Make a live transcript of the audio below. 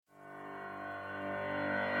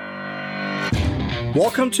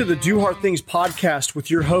Welcome to the Do Hard Things podcast with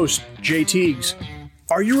your host, Jay Teagues.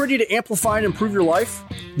 Are you ready to amplify and improve your life?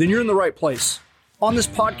 Then you're in the right place. On this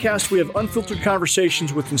podcast, we have unfiltered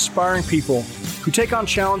conversations with inspiring people who take on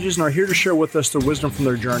challenges and are here to share with us their wisdom from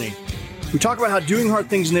their journey. We talk about how doing hard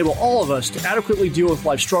things enable all of us to adequately deal with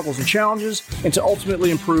life's struggles and challenges and to ultimately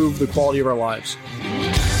improve the quality of our lives.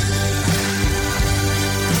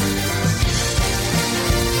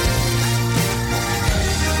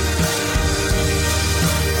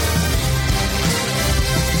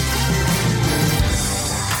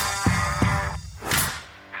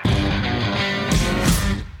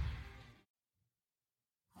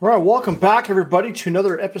 All right, welcome back, everybody, to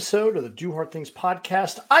another episode of the Do Hard Things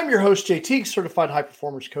podcast. I'm your host, Jay Teagues, certified high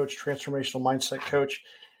performance coach, transformational mindset coach.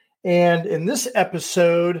 And in this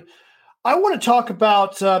episode, I want to talk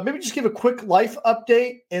about maybe just give a quick life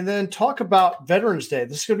update and then talk about Veterans Day.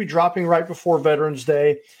 This is going to be dropping right before Veterans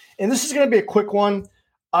Day. And this is going to be a quick one.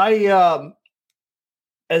 I,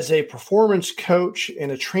 as a performance coach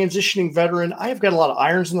and a transitioning veteran, I have got a lot of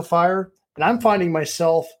irons in the fire, and I'm finding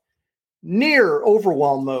myself near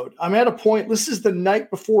overwhelm mode. I'm at a point, this is the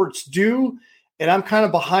night before it's due, and I'm kind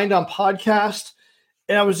of behind on podcast.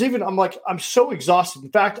 And I'm like, I'm so exhausted.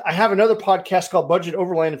 In fact, I have another podcast called Budget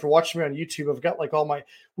Overland. If you're watching me on YouTube, I've got like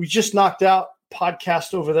we just knocked out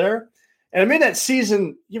podcast over there. And I'm in that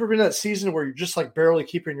season. You ever been in that season where you're just like barely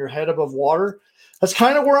keeping your head above water? That's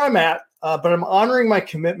kind of where I'm at. But I'm honoring my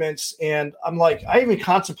commitments. And I'm like, I even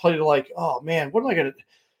contemplated like, oh man, what am I going to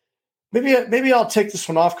Maybe I'll take this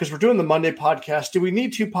one off because we're doing the Monday podcast. Do we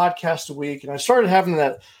need 2 podcasts a week? And I started having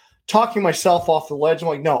that, talking myself off the ledge. I'm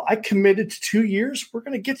like, no, I committed to 2 years. We're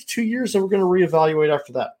going to get to 2 years and we're going to reevaluate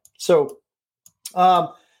after that. So,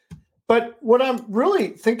 but what I'm really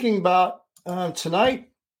thinking about tonight,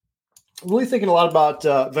 I'm really thinking a lot about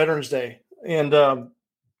Veterans Day. And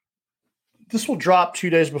this will drop 2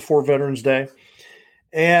 days before Veterans Day.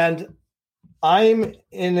 And I'm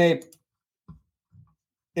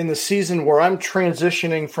in the season where I'm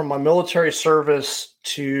transitioning from my military service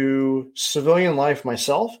to civilian life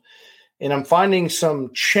myself. And I'm finding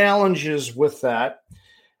some challenges with that.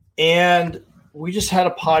 And we just had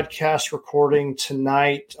a podcast recording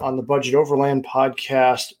tonight on the Budget Overland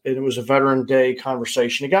podcast. And it was a Veteran Day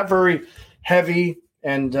conversation. It got very heavy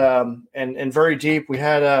and very deep. We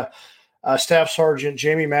had a Staff Sergeant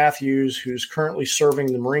Jamie Matthews, who's currently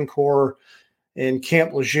serving the Marine Corps in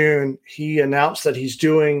Camp Lejeune. He announced that he's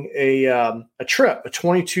doing a trip, a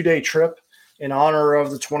 22-day trip in honor of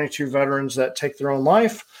the 22 veterans that take their own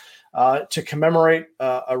life to commemorate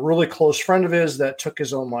a really close friend of his that took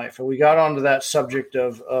his own life. And we got onto that subject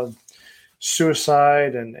of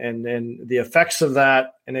suicide and the effects of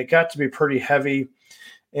that. And it got to be pretty heavy.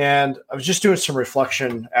 And I was just doing some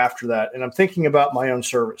reflection after that. And I'm thinking about my own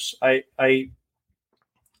service. I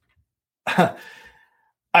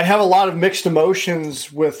have a lot of mixed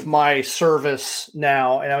emotions with my service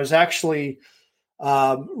now. And I was actually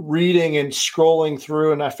reading and scrolling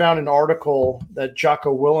through, and I found an article that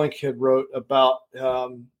Jocko Willink had wrote about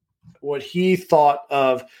what he thought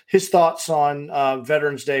of his thoughts on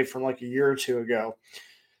Veterans Day from like a year or two ago.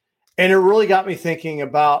 And it really got me thinking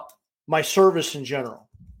about my service in general.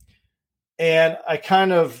 And I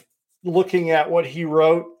kind of looking at what he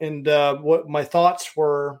wrote and what my thoughts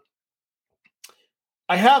were.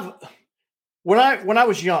 When I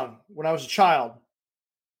was young, when I was a child,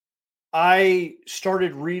 I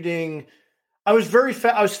started reading. I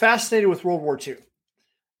was fascinated with World War II.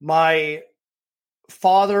 My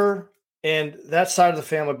father and that side of the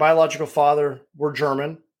family, biological father, were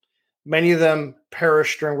German. Many of them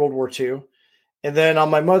perished during World War II. And then on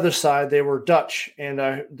my mother's side, they were Dutch,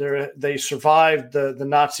 and they survived the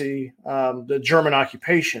Nazi, the German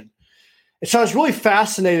occupation. And so I was really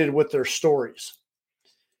fascinated with their stories.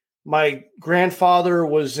 My grandfather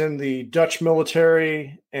was in the Dutch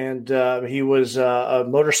military, and he was a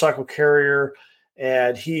motorcycle carrier,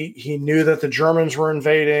 and he knew that the Germans were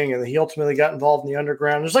invading, and he ultimately got involved in the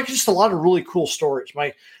underground. There's like just a lot of really cool stories.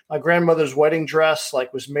 My grandmother's wedding dress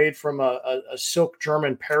was made from a silk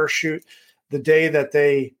German parachute. The day that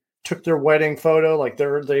they took their wedding photo,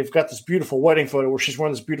 they've got this beautiful wedding photo where she's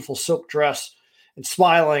wearing this beautiful silk dress and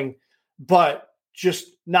smiling, but just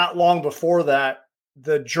not long before that,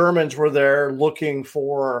 the Germans were there looking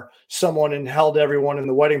for someone and held everyone in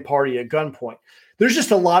the wedding party at gunpoint. There's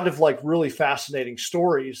just a lot of really fascinating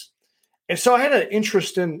stories. And so I had an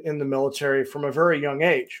interest in the military from a very young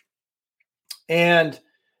age. And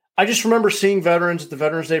I just remember seeing veterans at the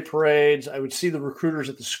Veterans Day parades. I would see the recruiters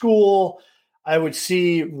at the school. I would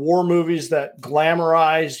see war movies that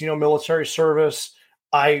glamorized, military service.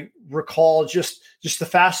 I recall just the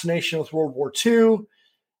fascination with World War II.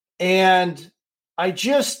 And I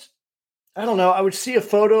don't know, I would see a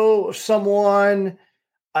photo of someone,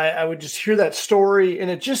 I would just hear that story, and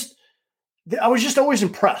I was just always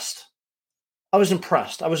impressed. I was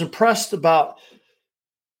impressed about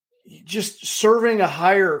just serving a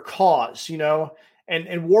higher cause,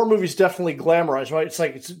 and war movies definitely glamorize, right? It's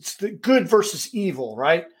like, it's the good versus evil,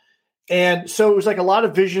 right? And so it was like a lot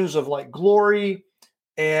of visions of like glory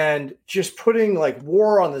and just putting like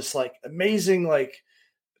war on this like amazing like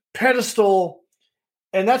pedestal.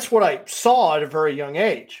 And that's what I saw at a very young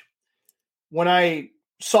age. When I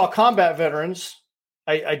saw combat veterans,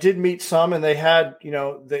 I did meet some, and they had,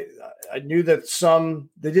 I knew that some,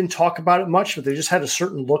 they didn't talk about it much, but they just had a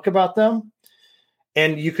certain look about them.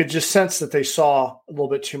 And you could just sense that they saw a little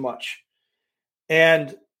bit too much.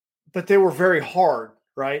 But they were very hard,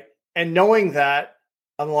 right? And knowing that,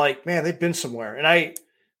 I'm like, man, they've been somewhere. And I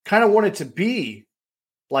kind of wanted to be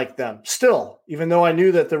like them still, even though I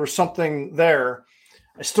knew that there was something there.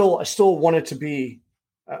 I still wanted to be,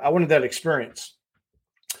 I wanted that experience.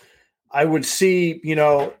 I would see,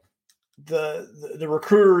 the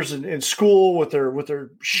recruiters in school with their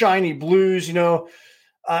shiny blues, and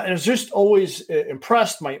I was just always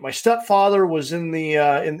impressed. My stepfather was in the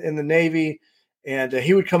in the Navy, and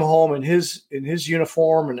he would come home in his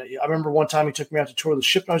uniform. And I remember one time he took me out to tour the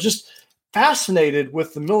ship, and I was just fascinated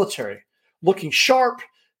with the military, looking sharp,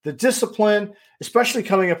 the discipline, especially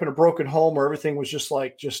coming up in a broken home where everything was just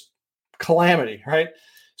calamity, right?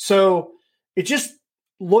 So it just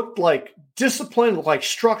looked like discipline, looked like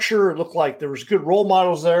structure, it looked like there was good role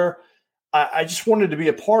models there. I just wanted to be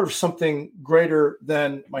a part of something greater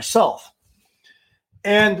than myself.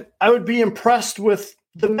 And I would be impressed with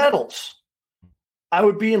the medals. I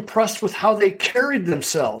would be impressed with how they carried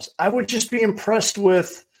themselves. I would just be impressed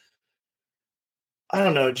with, I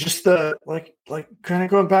don't know, just the like kind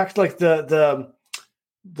of going back to like the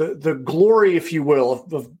glory, if you will,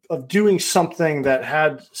 of doing something that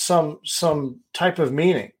had some type of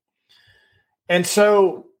meaning. And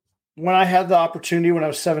so when I had the opportunity when I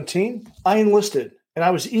was 17, I enlisted, and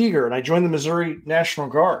I was eager, and I joined the Missouri National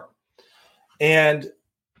Guard. And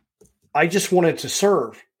I just wanted to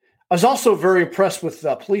serve. I was also very impressed with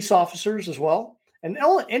police officers as well, and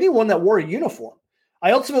anyone that wore a uniform.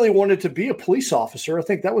 I ultimately wanted to be a police officer. I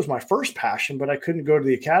think that was my first passion, but I couldn't go to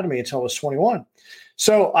the academy until I was 21.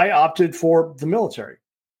 So I opted for the military,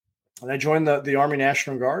 and I joined the Army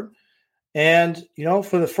National Guard. And,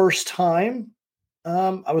 for the first time,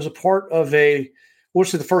 I was a part of the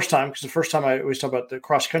first time, because the first time I always talk about the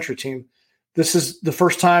cross country team. This is the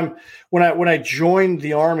first time when I joined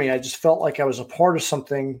the Army, I just felt like I was a part of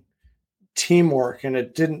something, teamwork, and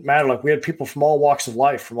it didn't matter. Like, we had people from all walks of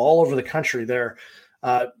life, from all over the country there,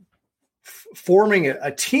 forming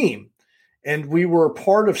a team, and we were a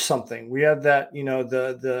part of something. We had that,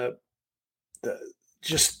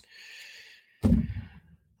 just,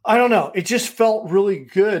 I don't know. It just felt really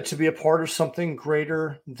good to be a part of something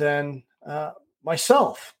greater than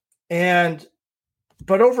myself. But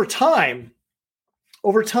over time,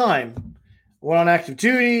 went on active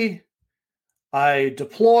duty. I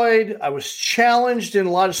deployed. I was challenged in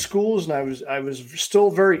a lot of schools, and I was still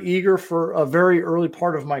very eager for a very early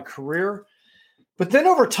part of my career. But then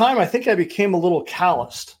over time, I think I became a little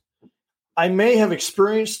calloused. I may have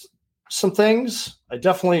experienced some things. I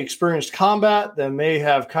definitely experienced combat that may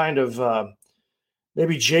have kind of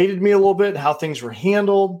maybe jaded me a little bit, how things were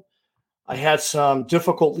handled. I had some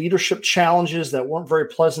difficult leadership challenges that weren't very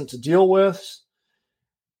pleasant to deal with.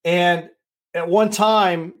 And at one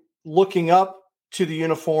time, looking up to the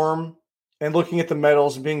uniform and looking at the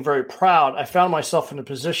medals and being very proud, I found myself in a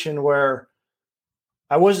position where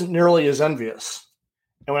I wasn't nearly as envious.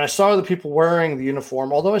 And when I saw the people wearing the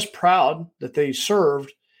uniform, although I was proud that they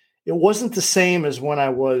served, it wasn't the same as when I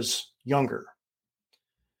was younger.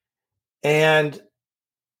 And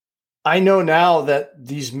I know now that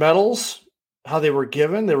these medals, how they were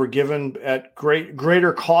given at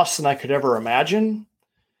greater cost than I could ever imagine.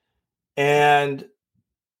 And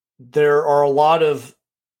there are a lot of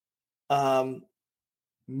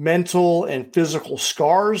mental and physical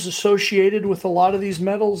scars associated with a lot of these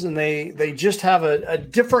medals, and they just have a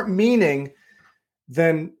different meaning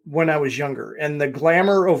than when I was younger. And the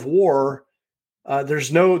glamour of war,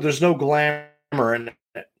 there's no glamour in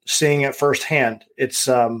it. Seeing it firsthand, it's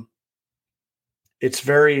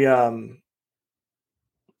very I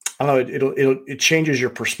don't know. It changes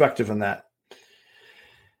your perspective in that.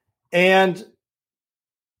 And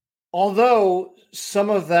although some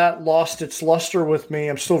of that lost its luster with me,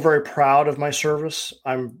 I'm still very proud of my service.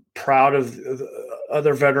 I'm proud of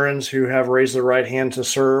other veterans who have raised their right hand to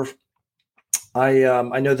serve.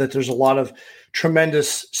 I know that there's a lot of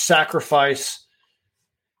tremendous sacrifice,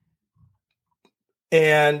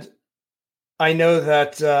 and I know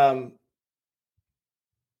that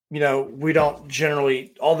we don't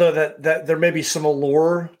generally, although that there may be some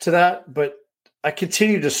allure to that, but I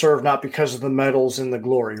continue to serve not because of the medals and the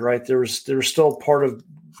glory, right? There's still part of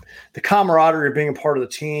the camaraderie of being a part of the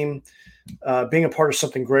team, being a part of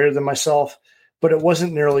something greater than myself, but it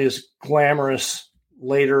wasn't nearly as glamorous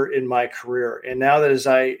later in my career. And now that as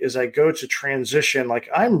I go to transition, like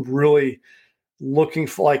I'm really looking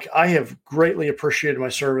for, like I have greatly appreciated my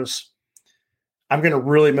service. I'm going to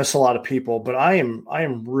really miss a lot of people, but I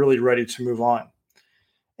am really ready to move on.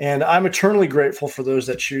 And I'm eternally grateful for those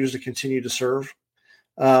that choose to continue to serve.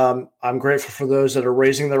 I'm grateful for those that are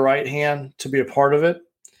raising their right hand to be a part of it.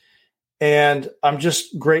 And I'm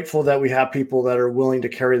just grateful that we have people that are willing to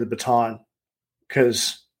carry the baton,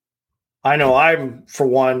 because I know I'm, for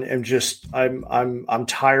one, I'm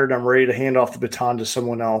tired. I'm ready to hand off the baton to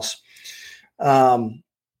someone else. And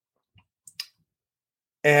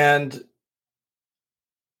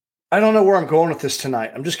I don't know where I'm going with this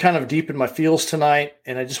tonight. I'm just kind of deep in my feels tonight.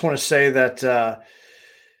 And I just want to say that,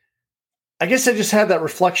 I guess I just had that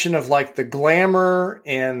reflection of like the glamour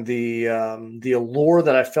and the allure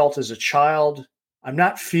that I felt as a child. I'm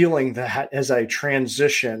not feeling that as I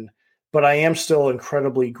transition, but I am still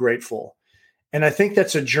incredibly grateful. And I think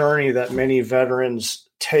that's a journey that many veterans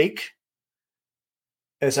take.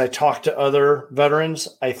 As I talk to other veterans,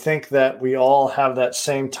 I think that we all have that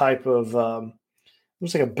same type of,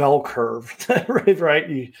 it's like a bell curve,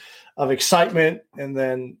 right? Of excitement. And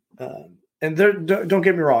then, don't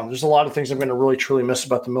get me wrong, there's a lot of things I'm going to really, truly miss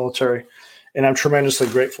about the military. And I'm tremendously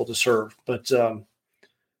grateful to serve. But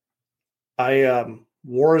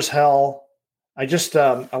War is Hell. I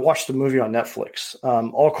watched the movie on Netflix,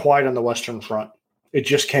 All Quiet on the Western Front. It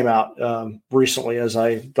just came out recently,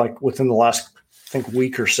 within the last, I think,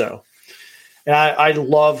 week or so. And I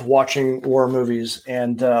love watching war movies,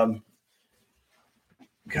 and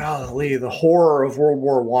golly, the horror of World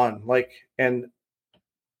War I, and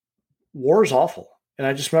war is awful. And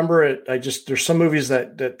I just remember it. There's some movies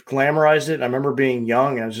that glamorize it. I remember being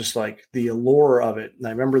young, and I was just like the allure of it. And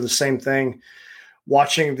I remember the same thing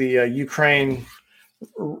watching the Ukraine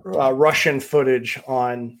Russian footage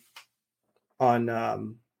on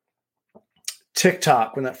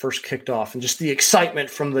TikTok when that first kicked off, and just the excitement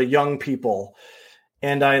from the young people.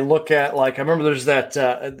 And I look at, I remember there's that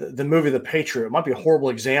the movie The Patriot. It might be a horrible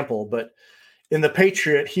example, but in The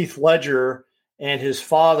Patriot, Heath Ledger and his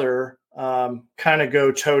father kind of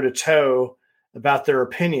go toe to toe about their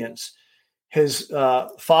opinions. His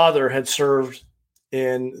father had served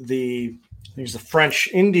in the French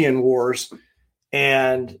Indian Wars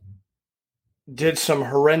and did some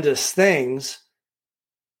horrendous things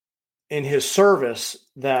in his service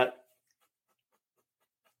that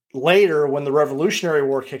later, when the Revolutionary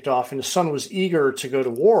War kicked off and his son was eager to go to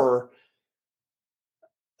war,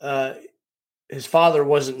 his father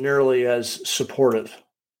wasn't nearly as supportive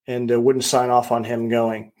and wouldn't sign off on him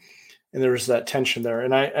going. And there was that tension there.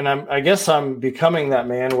 And I guess I'm becoming that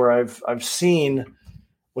man where I've seen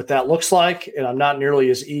what that looks like, and I'm not nearly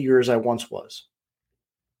as eager as I once was.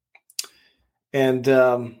 And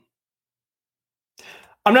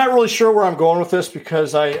I'm not really sure where I'm going with this,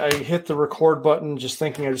 because I hit the record button just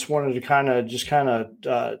thinking I just wanted to kind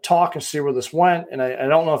of talk and see where this went. And I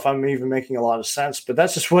don't know if I'm even making a lot of sense, but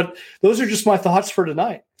those are just my thoughts for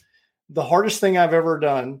tonight. The hardest thing I've ever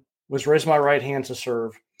done was raise my right hand to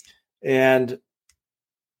serve. And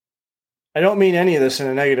I don't mean any of this in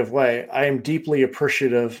a negative way. I am deeply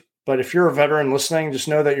appreciative, but if you're a veteran listening, just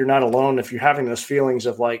know that you're not alone. If you're having those feelings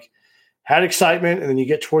of had excitement, and then you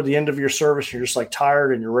get toward the end of your service, and you're just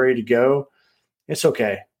tired and you're ready to go, it's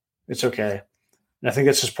okay. It's okay. And I think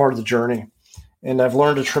that's just part of the journey. And I've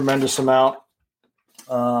learned a tremendous amount.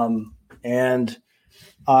 And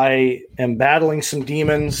I am battling some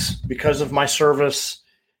demons because of my service.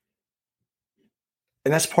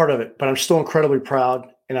 And that's part of it. But I'm still incredibly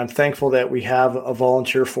proud. And I'm thankful that we have a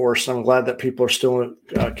volunteer force. I'm glad that people are still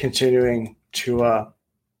continuing to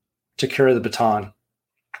carry the baton.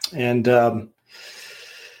 And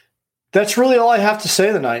that's really all I have to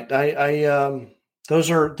say tonight.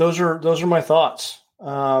 Those are my thoughts.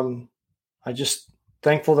 I just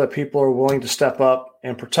thankful that people are willing to step up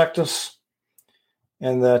and protect us,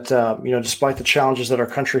 and that despite the challenges that our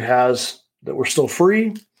country has, that we're still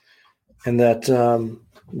free, and that I'm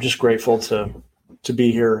just grateful to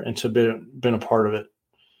be here and to been a part of it.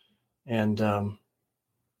 And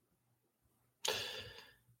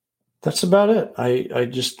that's about it. I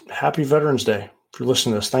just happy Veterans Day. you're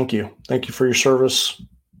listening to this, thank you. Thank you for your service.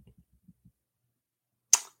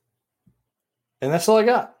 And that's all I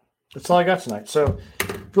got. That's all I got tonight. So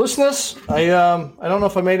if you're listening to this, I don't know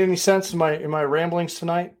if I made any sense in my ramblings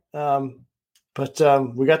tonight. But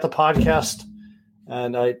we got the podcast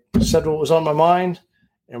and I said what was on my mind,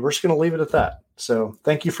 and we're just going to leave it at that. So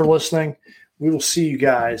thank you for listening. We will see you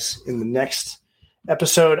guys in the next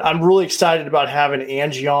episode. I'm really excited about having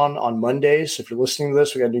Angie on Mondays. If you're listening to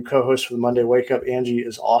this, we got a new co-host for the Monday Wake Up. Angie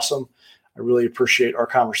is awesome. I really appreciate our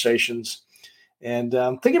conversations. And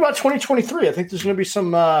thinking about 2023, I think there's going to be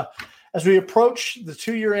some, as we approach the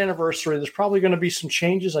 2-year anniversary, there's probably going to be some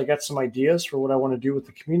changes. I got some ideas for what I want to do with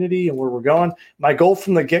the community and where we're going. My goal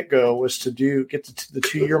from the get-go was to get to the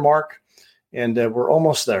 2-year mark, and we're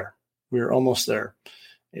almost there. We're almost there.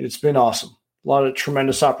 And it's been awesome. A lot of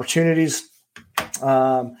tremendous opportunities. As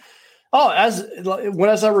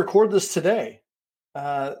I record this today,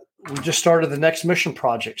 we just started the next mission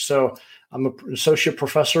project. So I'm an associate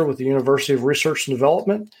professor with the University of Research and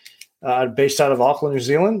Development, based out of Auckland, New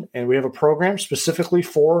Zealand. And we have a program specifically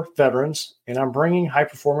for veterans. And I'm bringing high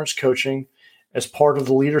performance coaching as part of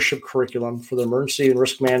the leadership curriculum for the emergency and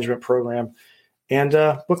risk management program, and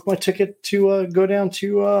booked my ticket to go down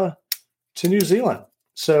to New Zealand.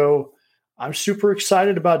 So I'm super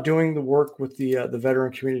excited about doing the work with the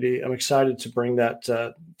veteran community. I'm excited to bring that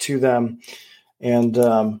to them. And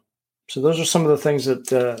so those are some of the things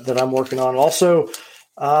that I'm working on. Also,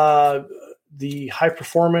 the high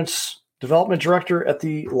performance development director at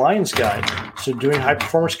the Lions Guide. So doing high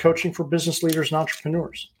performance coaching for business leaders and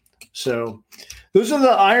entrepreneurs. So those are the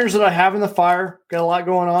irons that I have in the fire. Got a lot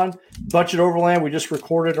going on. Budget Overland. We just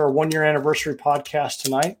recorded our 1-year anniversary podcast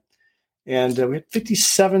tonight. And we had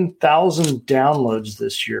 57,000 downloads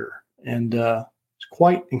this year. And it's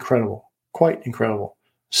quite incredible.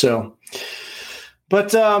 So,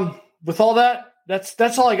 but with all that,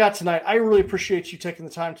 that's all I got tonight. I really appreciate you taking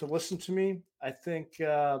the time to listen to me. I thank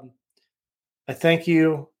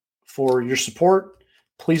you for your support.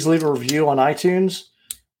 Please leave a review on iTunes.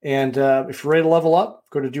 And if you're ready to level up,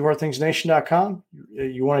 go to dohardthingsnation.com.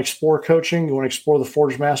 You want to explore coaching, you want to explore the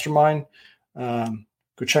Forge Mastermind,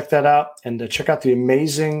 go check that out, and check out the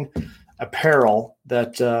amazing apparel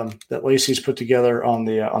that Lacey's put together on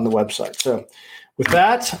the website. So with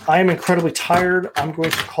that, I am incredibly tired. I'm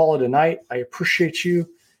going to call it a night. I appreciate you.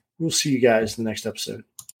 We'll see you guys in the next episode.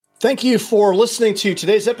 Thank you for listening to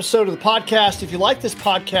today's episode of the podcast. If you like this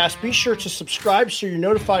podcast, be sure to subscribe so you're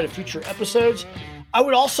notified of future episodes. I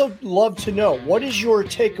would also love to know, what is your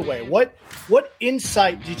takeaway? What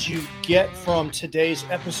insight did you get from today's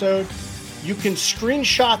episode? You can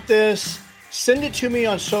screenshot this, send it to me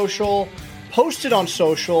on social, post it on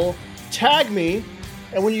social, tag me,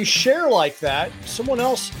 and when you share like that, someone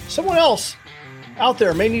else out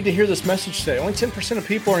there may need to hear this message today. Only 10% of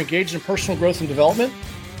people are engaged in personal growth and development,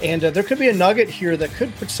 and there could be a nugget here that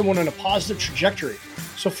could put someone in a positive trajectory.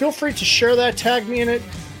 So feel free to share that, tag me in it,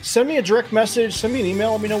 send me a direct message, send me an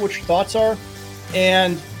email, let me know what your thoughts are.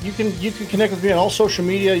 And you can connect with me on all social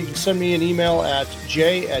media. You can send me an email at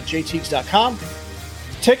j@jteagues.com.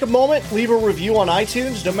 Take a moment, leave a review on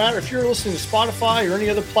iTunes. No matter if you're listening to Spotify or any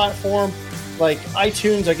other platform, like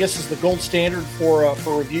iTunes, I guess, is the gold standard for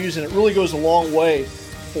reviews, and it really goes a long way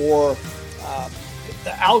for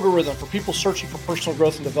the algorithm for people searching for personal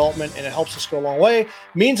growth and development, and it helps us go a long way. It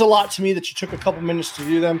means a lot to me that you took a couple minutes to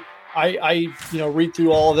do them. I read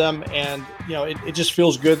through all of them, and it just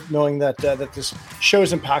feels good knowing that this show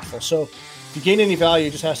is impactful. So if you gain any value,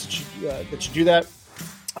 just ask that you do that.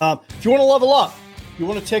 If you want to level up, you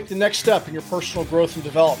want to take the next step in your personal growth and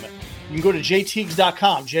development, you can go to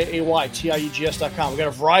jteagues.com, jaytiegs.com. We got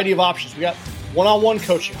a variety of options. We got one-on-one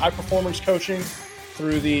coaching, high performance coaching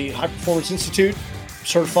through the High Performance Institute,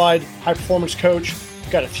 certified high performance coach.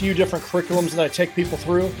 Got a few different curriculums that I take people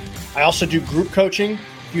through. I also do group coaching.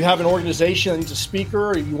 If you have an organization that needs a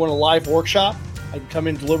speaker, or you want a live workshop, I can come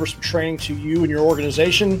in and deliver some training to you and your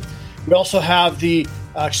organization. We also have the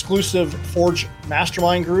exclusive Forge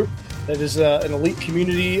Mastermind group that is an elite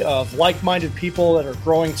community of like-minded people that are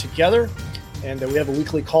growing together. And we have a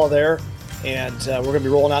weekly call there, and we're going to be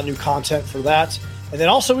rolling out new content for that. And then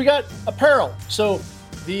also we got apparel. So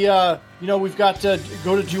we've got go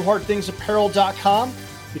to dohardthingsapparel.com.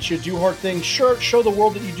 Get you a Do Hard Things shirt. Show the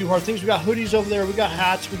world that you do hard things. We got hoodies over there. We got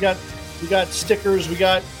hats. We got stickers. We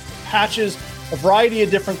got patches. A variety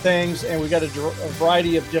of different things, and we got a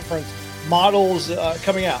variety of different models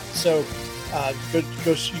coming out. So go.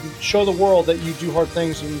 You can show the world that you do hard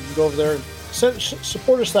things, and you can go over there and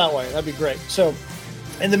support us that way. That'd be great. So,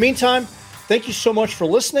 in the meantime, thank you so much for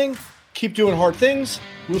listening. Keep doing hard things.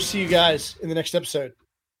 We'll see you guys in the next episode.